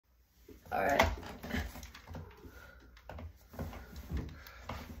All right.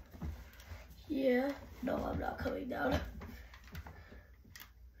 Yeah. No, I'm not coming down.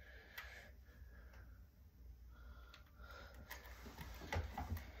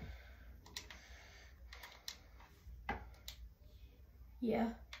 Yeah.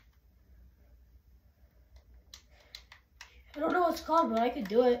 I don't know what it's called, but I could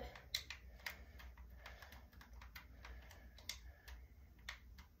do it.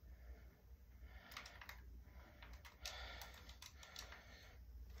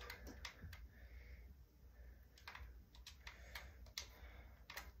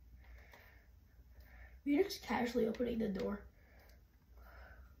 You're just casually opening the door.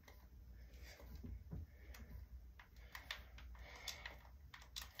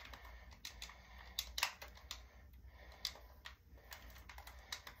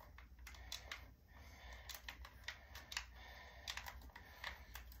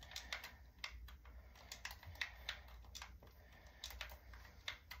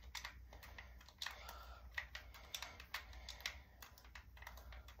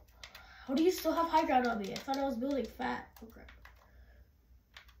 How do you still have high ground on me? I thought I was building fat. Oh crap.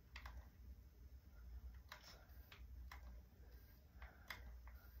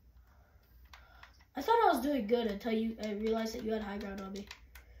 I thought I was doing good until I realized that you had high ground on me.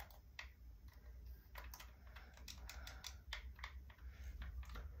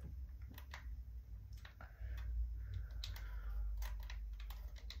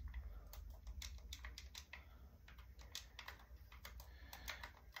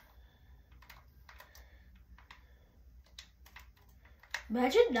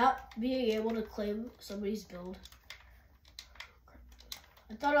 Imagine not being able to claim somebody's build.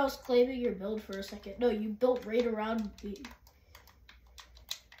 I thought I was claiming your build for a second. No, you built right around me.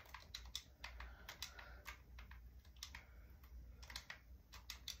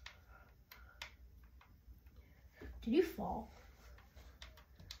 Did you fall?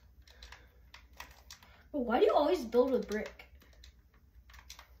 But why do you always build with brick?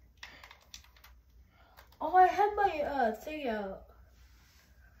 Oh, I had my thing out.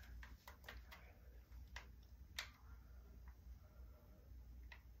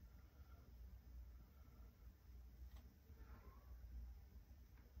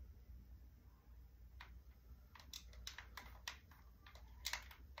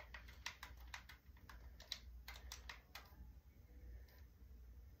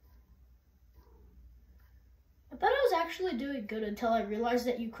 I thought I was actually doing good until I realized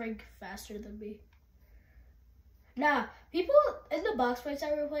that you crank faster than me. Nah, people in the box fights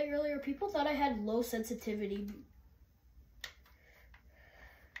I were playing earlier, people thought I had low sensitivity.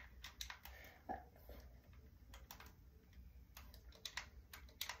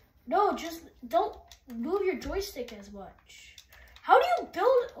 No, just don't move your joystick as much. How do you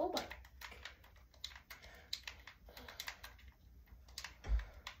build? Oh my.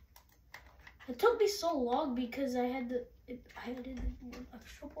 It took me so long because I had an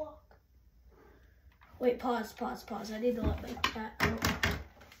extra block. Wait, pause. I need to let my cat out.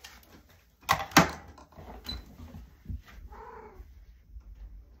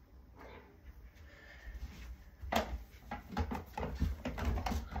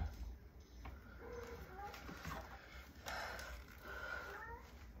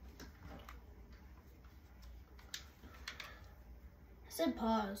 I said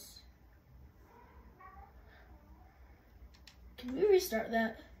pause. Can we restart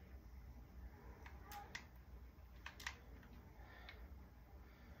that?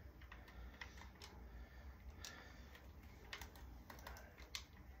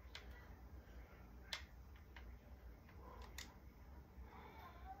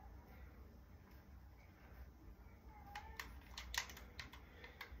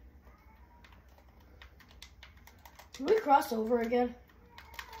 Can we cross over again?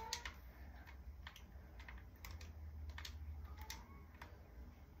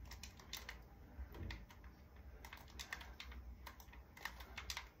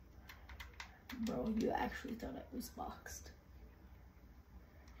 Bro, you actually thought it was boxed.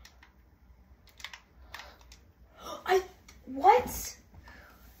 What?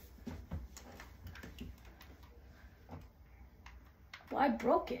 Well, I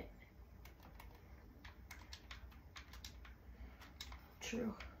broke it.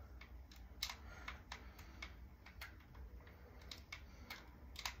 True.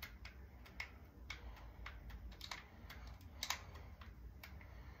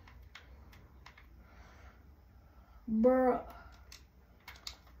 Bruh.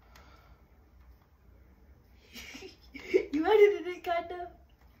 You edited it, kinda.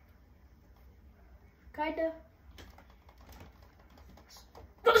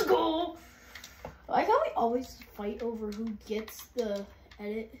 Let's go. always fight over who gets the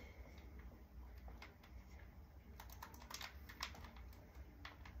edit?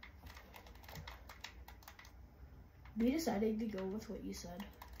 Me deciding to go with what you said.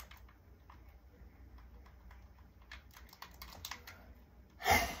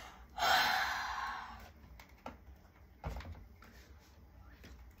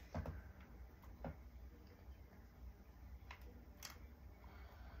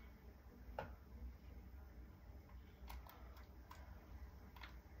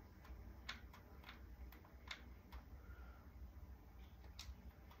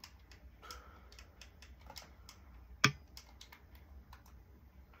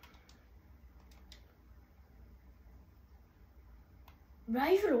 I'm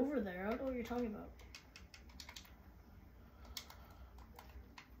not even over there. I don't know what you're talking about.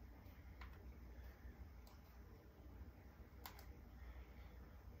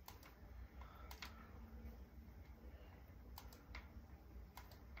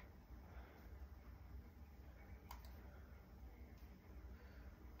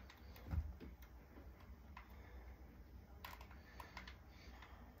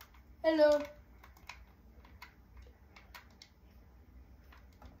 Hello.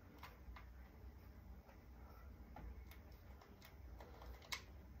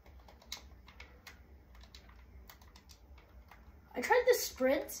 I tried the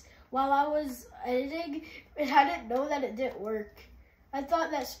sprint while I was editing, and I didn't know that it didn't work. I thought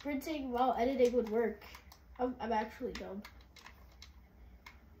that sprinting while editing would work. I'm actually dumb.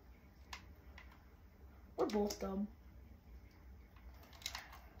 We're both dumb.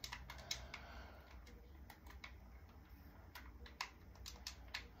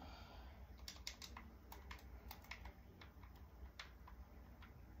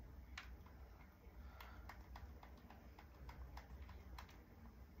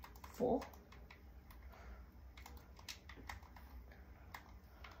 Full.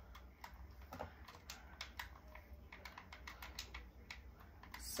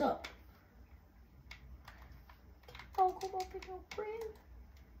 Sup? Oh, come up in your brain.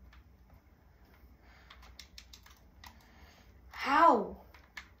 How?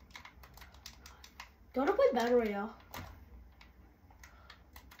 Don't I play Battle Royale?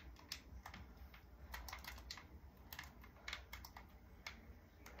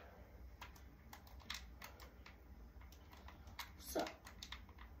 So.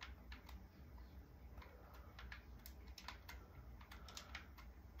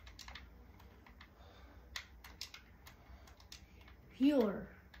 Healer.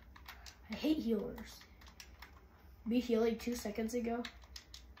 I hate healers. Me healing 2 seconds ago.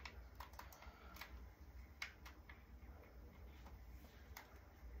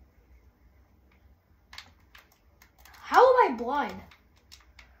 How am I blind?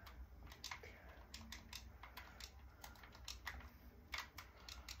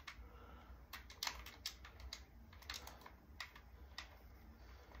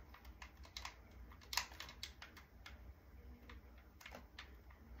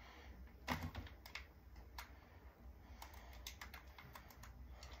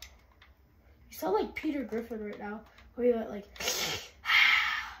 You sound like Peter Griffin right now. Where you like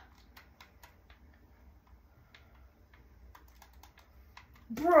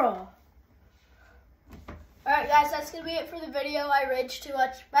bruh. Alright guys, that's gonna be it for the video. I raged too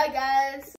much. Bye guys.